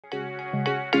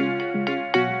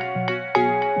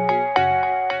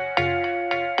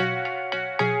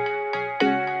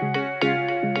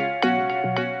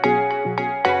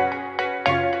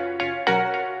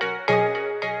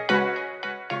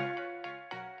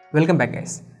Welcome back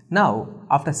guys. Now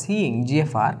after seeing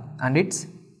GFR and its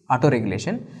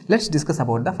autoregulation, let's discuss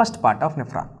about the first part of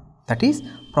nephron, that is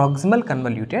proximal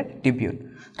convoluted tubule.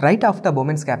 Right after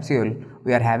Bowman's capsule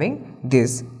we are having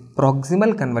this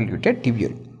proximal convoluted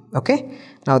tubule. Okay,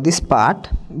 now this part,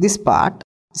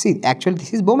 see actually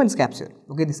this is Bowman's capsule.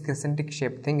 Okay, this crescentic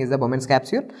shape thing is the Bowman's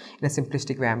capsule. In a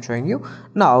simplistic way I am showing you.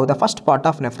 Now the first part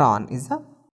of nephron is the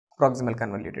proximal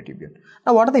convoluted tubule.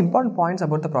 Now what are the important points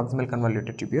about the proximal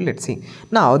convoluted tubule? Let's see.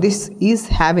 Now this is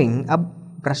having a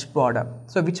brush border.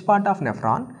 So which part of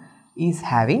nephron is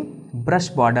having brush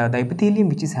border? The epithelium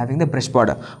which is having the brush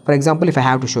border. For example, if I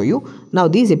have to show you, now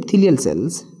these epithelial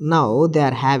cells, now they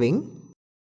are having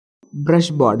brush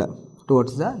border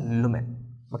towards the lumen,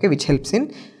 okay, which helps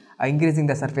in increasing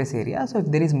the surface area. So if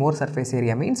there is more surface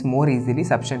area means more easily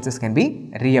substances can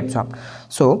be reabsorbed.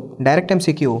 So direct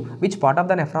MCQ, which part of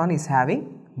the nephron is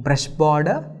having brush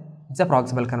border? It's a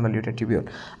proximal convoluted tubule.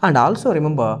 And also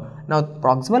remember, now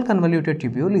proximal convoluted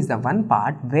tubule is the one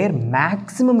part where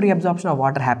maximum reabsorption of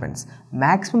water happens,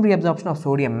 maximum reabsorption of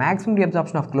sodium, maximum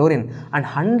reabsorption of chlorine, and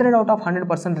 100 out of 100%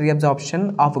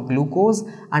 reabsorption of glucose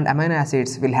and amino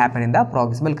acids will happen in the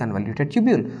proximal convoluted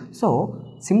tubule. So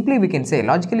simply we can say,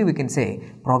 logically we can say,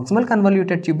 proximal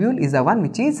convoluted tubule is the one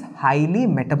which is highly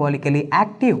metabolically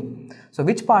active. So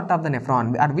which part of the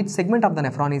nephron or which segment of the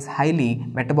nephron is highly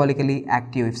metabolically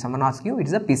active? If someone asks you, it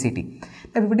is a PCT.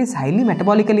 Now if it is highly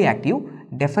metabolically active,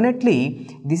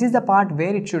 definitely this is the part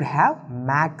where it should have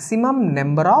maximum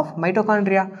number of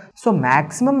mitochondria. So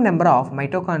maximum number of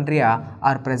mitochondria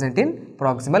are present in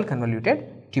proximal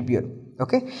convoluted tubule.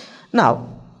 Okay. Now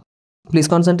please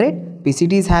concentrate.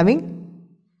 PCT is having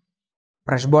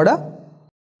brush border,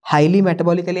 highly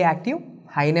metabolically active,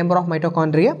 high number of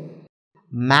mitochondria,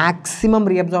 maximum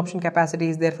reabsorption capacity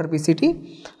is there for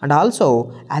PCT, and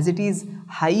also as it is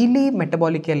highly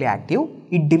metabolically active,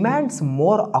 it demands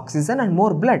more oxygen and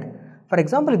more blood. For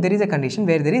example, if there is a condition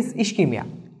where there is ischemia,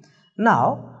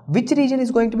 now which region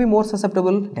is going to be more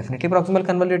susceptible? Definitely proximal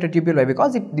convoluted tubule. Why?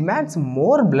 Because it demands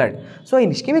more blood. So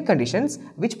in ischemic conditions,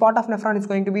 which part of nephron is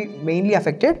going to be mainly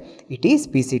affected? It is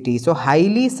PCT. So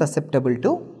highly susceptible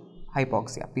to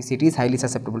hypoxia. PCT is highly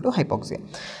susceptible to hypoxia.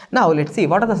 Now let's see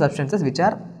what are the substances which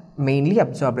are mainly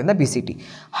absorbed in the PCT.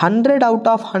 100 out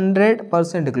of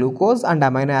 100% glucose and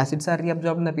amino acids are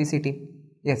reabsorbed in the PCT.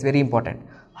 Yes, very important.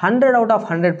 100 out of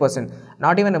 100%.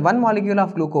 Not even one molecule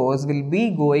of glucose will be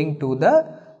going to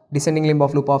the descending limb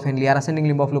of loop of Henle or ascending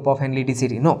limb of loop of Henle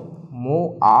DCT. No.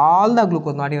 All the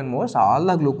glucose, not even most, all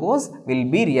the glucose will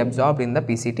be reabsorbed in the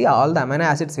PCT. All the amino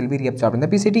acids will be reabsorbed in the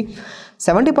PCT.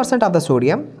 70% of the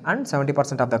sodium and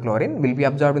 70% of the chlorine will be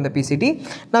absorbed in the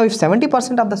PCT. Now if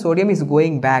 70% of the sodium is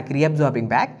going back, reabsorbing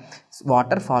back,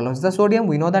 water follows the sodium,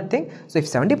 we know that thing. So if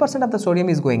 70% of the sodium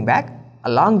is going back,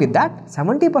 along with that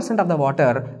 70% of the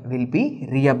water will be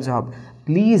reabsorbed.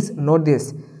 Please note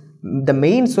this, the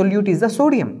main solute is the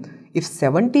sodium. If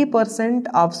 70%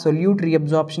 of solute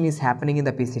reabsorption is happening in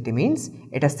the PCT means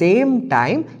at the same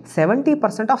time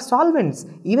 70% of solvents,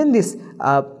 even this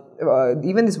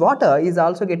water is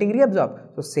also getting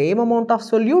reabsorbed. So same amount of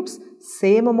solutes,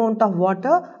 same amount of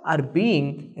water are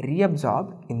being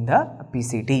reabsorbed in the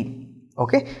PCT.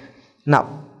 Okay.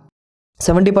 Now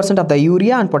 70% of the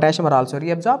urea and potassium are also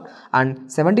reabsorbed, and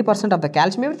 70% of the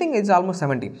calcium, everything is almost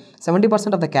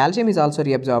 70% of the calcium is also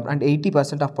reabsorbed, and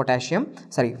 80% of potassium,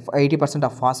 80%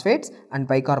 of phosphates and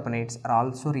bicarbonates are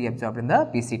also reabsorbed in the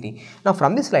PCT. Now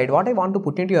from this slide, what I want to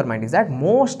put into your mind is that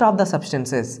most of the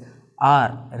substances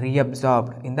are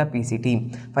reabsorbed in the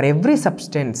PCT. For every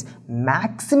substance,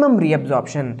 maximum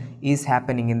reabsorption is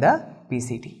happening in the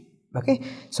PCT. Okay,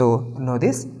 so know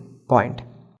this point.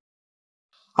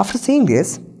 After seeing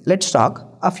this, let's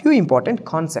talk a few important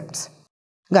concepts.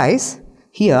 Guys,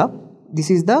 here this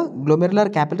is the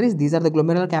glomerular capillaries, these are the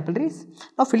glomerular capillaries.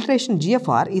 Now filtration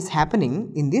GFR is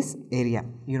happening in this area,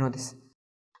 you know this.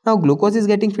 Now glucose is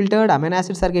getting filtered, amino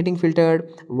acids are getting filtered,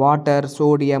 water,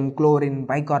 sodium, chlorine,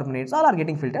 bicarbonates, all are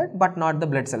getting filtered, but not the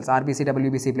blood cells, RBC,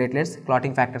 WBC, platelets,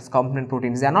 clotting factors, component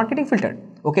proteins, they are not getting filtered.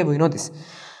 Okay, we know this.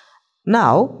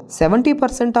 Now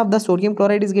 70% of the sodium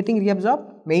chloride is getting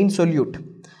reabsorbed, main solute,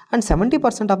 and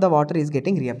 70% of the water is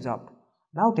getting reabsorbed.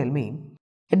 Now tell me,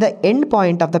 at the end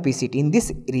point of the PCT, in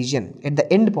this region, at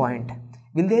the end point,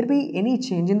 will there be any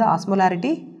change in the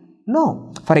osmolality?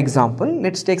 No. For example,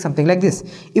 let's take something like this.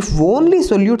 If only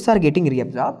solutes are getting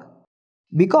reabsorbed,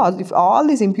 because if all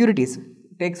these impurities,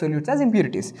 take solutes as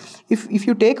impurities, if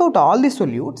you take out all these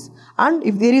solutes and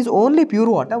if there is only pure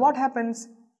water, what happens?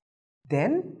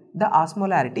 Then the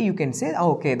osmolarity, you can say,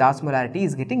 okay, the osmolarity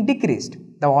is getting decreased,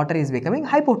 the water is becoming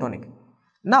hypotonic.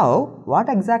 Now what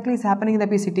exactly is happening in the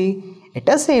PCT? At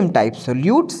the same type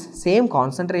solutes, same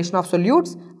concentration of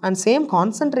solutes and same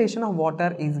concentration of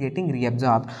water is getting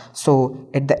reabsorbed. So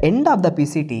at the end of the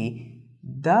PCT,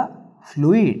 the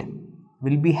fluid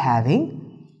will be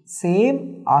having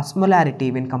same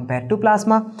osmolarity when compared to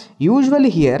plasma. Usually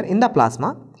here in the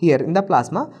plasma,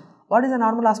 what is the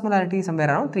normal osmolarity? Somewhere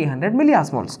around 300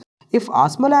 milliosmoles. If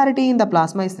osmolarity in the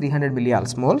plasma is 300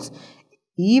 milliosmoles,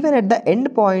 even at the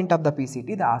end point of the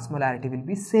PCT, the osmolarity will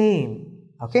be same.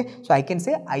 Okay, so I can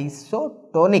say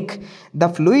isotonic. The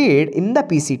fluid in the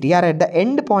PCT or at the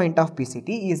end point of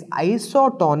PCT is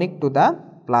isotonic to the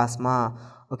plasma.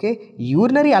 Okay,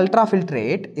 urinary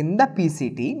ultrafiltrate in the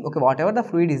PCT, okay, whatever the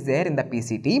fluid is there in the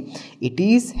PCT, it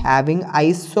is having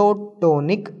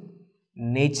isotonic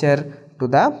nature to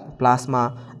the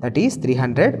plasma, that is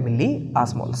 300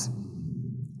 milliosmoles.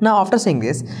 Now after saying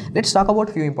this, let's talk about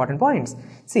few important points.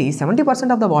 See,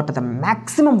 70% of the water, the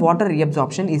maximum water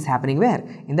reabsorption is happening where?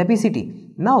 In the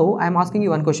PCT. Now I am asking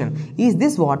you one question. Is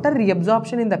this water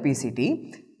reabsorption in the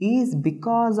PCT is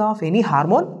because of any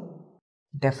hormone?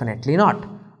 Definitely not.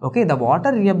 Okay, the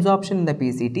water reabsorption in the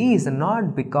PCT is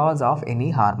not because of any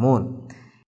hormone.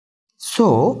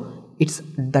 So it's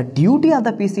the duty of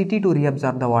the PCT to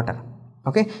reabsorb the water.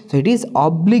 Okay, so it is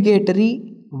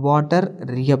obligatory water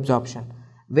reabsorption.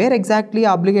 Where exactly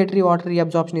obligatory water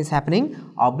reabsorption is happening?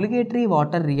 Obligatory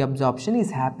water reabsorption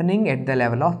is happening at the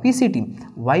level of PCT.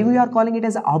 Why we are calling it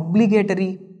as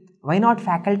obligatory? Why not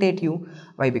facultative?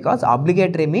 Why? Because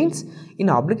obligatory means in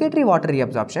obligatory water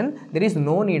reabsorption, there is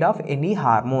no need of any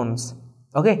hormones.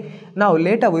 Okay. Now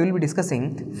later we will be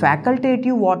discussing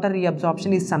facultative water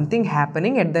reabsorption is something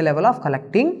happening at the level of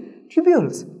collecting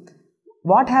tubules.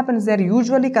 What happens? They are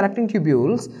usually collecting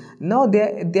tubules. No,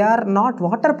 they are not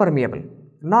water permeable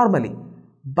normally,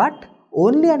 but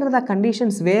only under the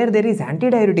conditions where there is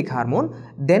antidiuretic hormone,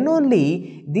 then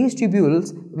only these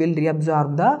tubules will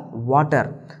reabsorb the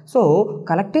water. So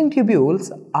collecting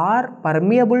tubules are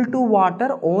permeable to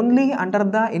water only under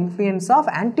the influence of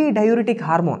antidiuretic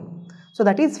hormone. So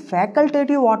that is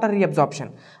facultative water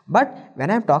reabsorption. But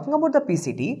when I am talking about the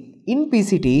PCT, in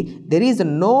PCT there is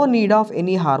no need of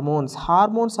any hormones.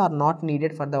 Hormones are not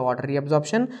needed for the water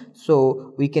reabsorption.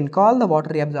 So we can call the water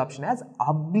reabsorption as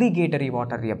obligatory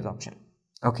water reabsorption.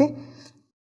 Okay.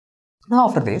 Now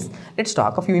after this, let's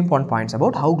talk a few important points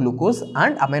about how glucose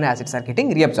and amino acids are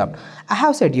getting reabsorbed. I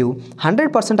have said you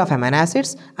 100% of amino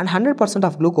acids and 100%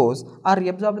 of glucose are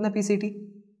reabsorbed in the PCT.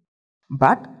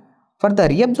 But for the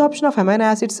reabsorption of amino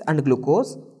acids and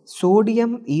glucose,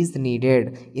 sodium is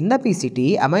needed. In the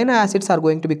PCT, amino acids are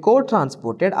going to be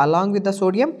co-transported along with the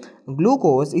sodium.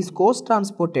 Glucose is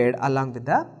co-transported along with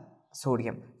the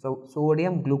sodium. So,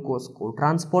 sodium glucose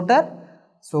co-transporter,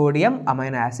 sodium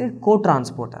amino acid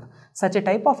co-transporter. Such a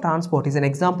type of transport is an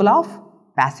example of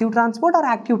passive transport or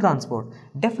active transport?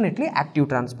 Definitely active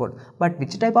transport. But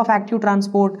which type of active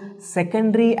transport?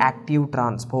 Secondary active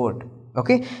transport.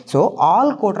 Okay, so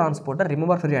all co-transporter,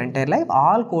 remember for your entire life,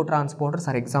 all co-transporters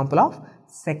are example of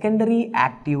secondary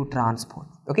active transport.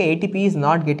 Okay, ATP is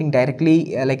not getting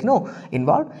directly involved.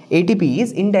 ATP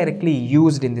is indirectly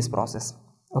used in this process.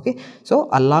 Okay, so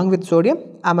along with sodium,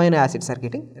 amino acids are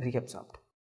getting reabsorbed.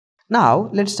 Now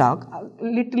let's talk a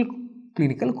little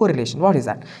clinical correlation. What is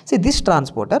that? See, this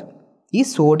transporter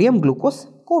is sodium glucose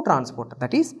co-transporter,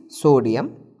 that is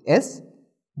sodium S,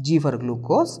 G for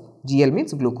glucose, Gl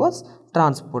means glucose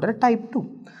transporter type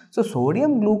 2. So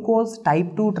sodium glucose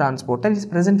type 2 transporter is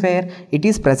present where? It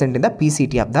is present in the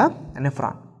PCT of the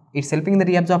nephron. It is helping in the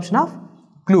reabsorption of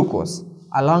glucose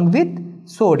along with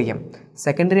sodium,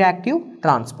 secondary active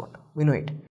transport. We know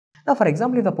it. Now for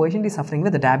example, if the patient is suffering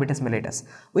with the diabetes mellitus,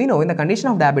 we know in the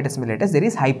condition of diabetes mellitus there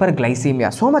is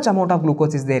hyperglycemia. So much amount of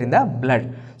glucose is there in the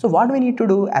blood. So what we need to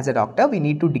do as a doctor? We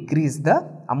need to decrease the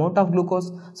amount of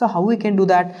glucose. So how we can do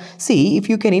that? See, if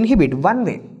you can inhibit, one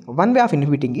way of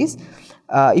inhibiting is,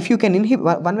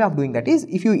 one way of doing that is,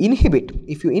 if you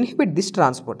inhibit this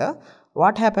transporter,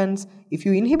 what happens? If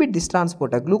you inhibit this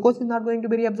transporter, glucose is not going to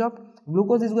be reabsorbed.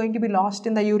 Glucose is going to be lost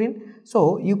in the urine.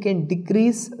 So you can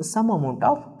decrease some amount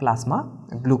of plasma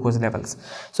glucose levels.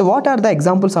 So what are the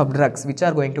examples of drugs which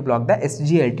are going to block the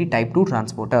SGLT type 2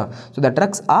 transporter? So the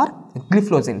drugs are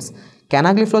gliflozins,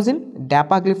 canagliflozin,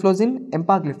 dapagliflozin,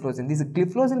 empagliflozin. These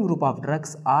gliflozin group of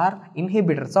drugs are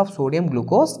inhibitors of sodium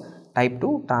glucose type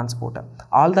 2 transporter.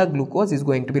 All the glucose is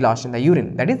going to be lost in the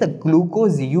urine. That is, the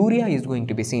glucose urea is going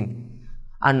to be seen.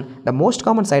 And the most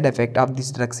common side effect of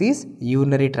these drugs is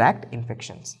urinary tract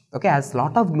infections. Okay, as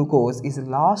lot of glucose is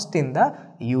lost in the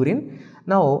urine.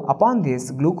 Now upon this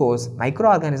glucose,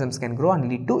 microorganisms can grow and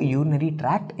lead to urinary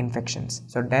tract infections.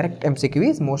 So direct MCQ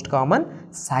is, most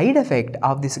common side effect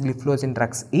of this gliflozin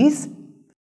drugs is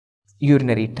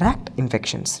urinary tract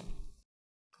infections.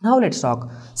 Now let's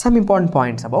talk some important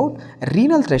points about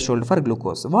renal threshold for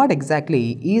glucose. What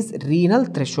exactly is renal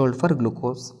threshold for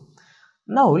glucose?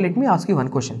 Now let me ask you one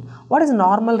question. What is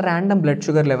normal random blood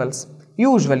sugar levels?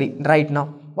 Usually right now,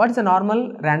 what is the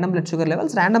normal random blood sugar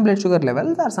levels? Random blood sugar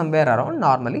levels are somewhere around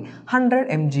normally 100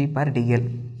 mg per dl.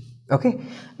 Okay.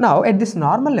 Now at this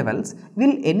normal levels,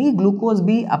 will any glucose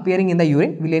be appearing in the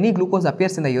urine? Will any glucose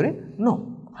appears in the urine? No.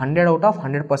 100 out of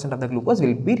 100% of the glucose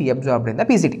will be reabsorbed in the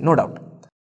PCT, no doubt.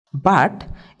 But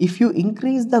if you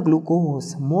increase the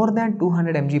glucose more than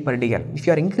 200 mg per dl, if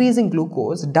you are increasing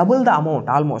glucose double the amount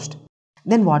almost,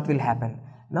 then what will happen?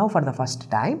 Now for the first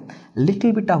time,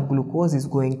 little bit of glucose is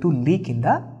going to leak in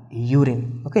the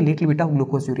urine. Okay, little bit of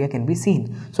glucose urea can be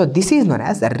seen. So this is known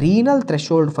as the renal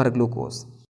threshold for glucose.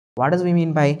 What does we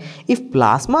mean by? If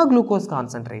plasma glucose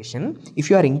concentration, if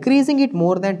you are increasing it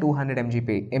more than 200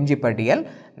 mg per dl,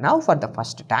 now for the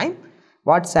first time,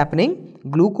 what's happening?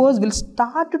 Glucose will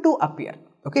start to appear.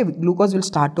 Okay, glucose will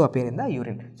start to appear in the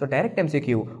urine. So direct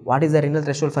MCQ, what is the renal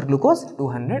threshold for glucose?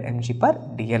 200 mg per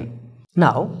dl.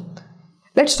 Now,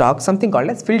 let's talk something called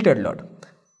as filtered load.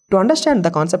 To understand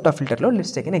the concept of filtered load,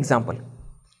 let's take an example.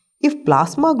 If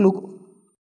plasma glucose,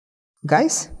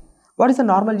 guys, what is the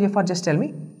normal GFR? Just tell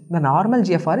me. The normal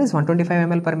GFR is 125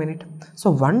 ml per minute. So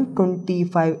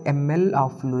 125 ml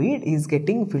of fluid is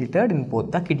getting filtered in both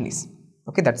the kidneys.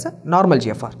 Okay, that's a normal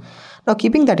GFR. Now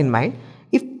keeping that in mind,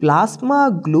 if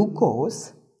plasma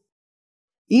glucose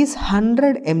is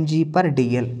 100 mg per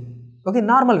dl, okay,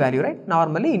 normal value, right?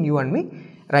 Normally in you and me,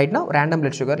 right now, random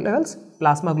blood sugar levels,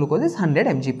 plasma glucose is 100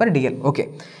 mg per dl. Okay.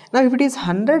 Now if it is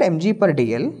 100 mg per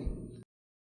dl,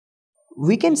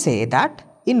 we can say that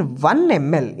in 1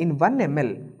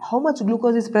 ml, how much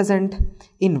glucose is present?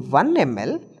 In 1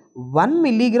 ml, 1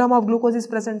 milligram of glucose is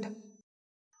present.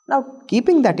 Now,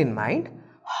 keeping that in mind,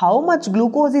 how much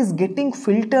glucose is getting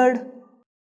filtered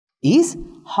is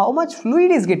how much fluid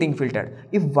is getting filtered.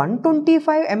 If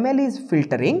 125 ml is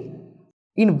filtering,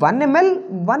 in 1 ml,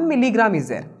 1 milligram is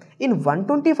there. In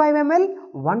 125 ml,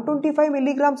 125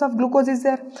 milligrams of glucose is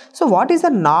there. So what is the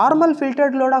normal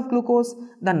filtered load of glucose?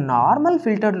 The normal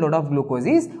filtered load of glucose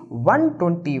is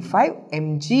 125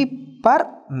 mg per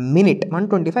minute.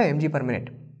 125 mg per minute.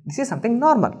 This is something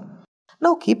normal.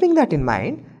 Now keeping that in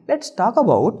mind, let's talk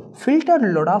about filtered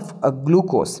load of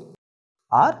glucose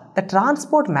or the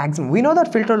transport maximum. We know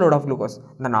that filtered load of glucose.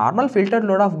 The normal filtered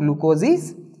load of glucose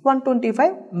is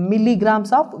 125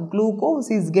 milligrams of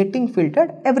glucose is getting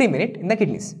filtered every minute in the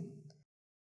kidneys.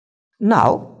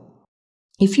 Now,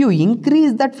 if you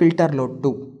increase that filter load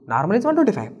to, normal is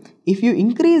 125, if you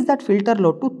increase that filter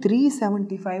load to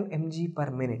 375 mg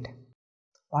per minute,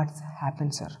 what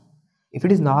happens, sir? If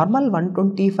it is normal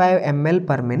 125 ml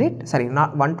per minute, sorry,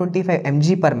 not 125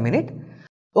 mg per minute,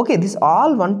 okay, this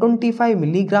all 125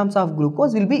 milligrams of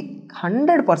glucose will be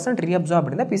 100%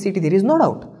 reabsorbed in the PCT, there is no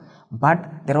doubt.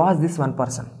 But there was this one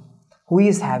person who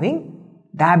is having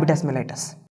diabetes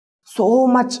mellitus. So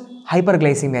much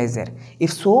hyperglycemia is there.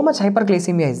 If so much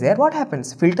hyperglycemia is there, what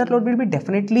happens? Filter load will be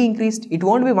definitely increased. It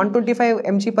won't be 125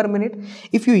 mg per minute.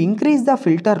 If you increase the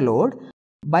filter load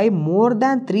by more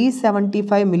than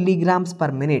 375 milligrams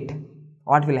per minute,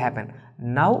 what will happen?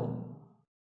 Now,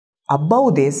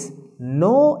 above this,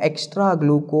 no extra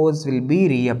glucose will be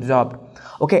reabsorbed.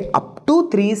 Okay, up to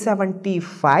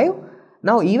 375.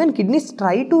 Now even kidneys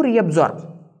try to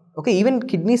reabsorb. Okay, even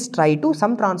kidneys try to,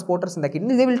 some transporters in the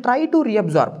kidneys, they will try to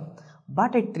reabsorb.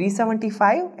 But at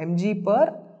 375 mg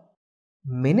per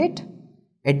minute,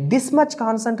 at this much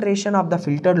concentration of the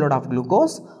filtered load of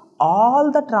glucose,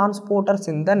 all the transporters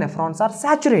in the nephrons are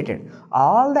saturated.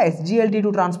 All the SGLT2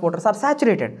 transporters are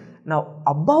saturated. Now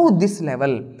above this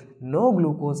level, no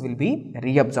glucose will be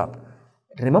reabsorbed.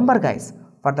 Remember guys,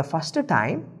 for the first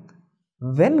time,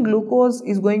 when glucose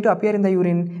is going to appear in the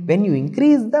urine, when you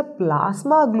increase the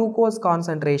plasma glucose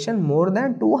concentration more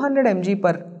than 200 mg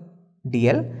per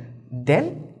dl,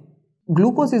 then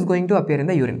glucose is going to appear in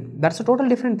the urine. That's a total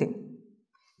different thing.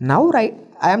 Now, right,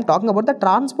 I am talking about the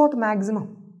transport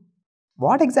maximum.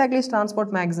 What exactly is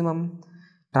transport maximum?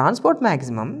 Transport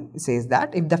maximum says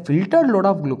that if the filtered load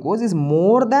of glucose is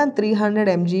more than 300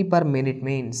 mg per minute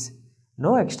means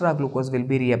no extra glucose will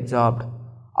be reabsorbed.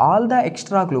 All the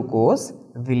extra glucose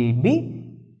will be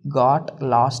got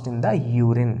lost in the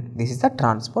urine. This is the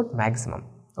transport maximum.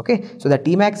 Okay, so the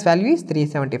Tmax value is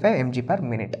 375 mg per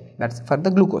minute. That's for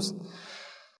the glucose.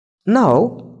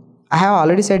 Now, I have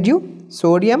already said you,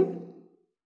 sodium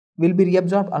will be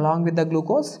reabsorbed along with the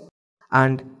glucose,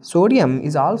 and sodium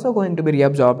is also going to be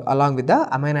reabsorbed along with the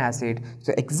amino acid.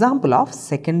 So, example of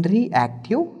secondary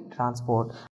active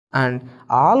transport. and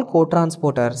all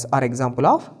co-transporters are example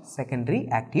of secondary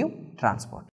active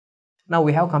transport. Now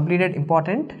we have completed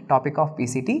important topic of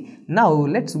PCT. Now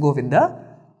let's go with the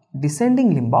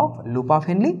descending limb of loop of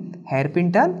Henle,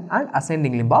 hairpin turn and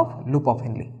ascending limb of loop of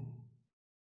Henle.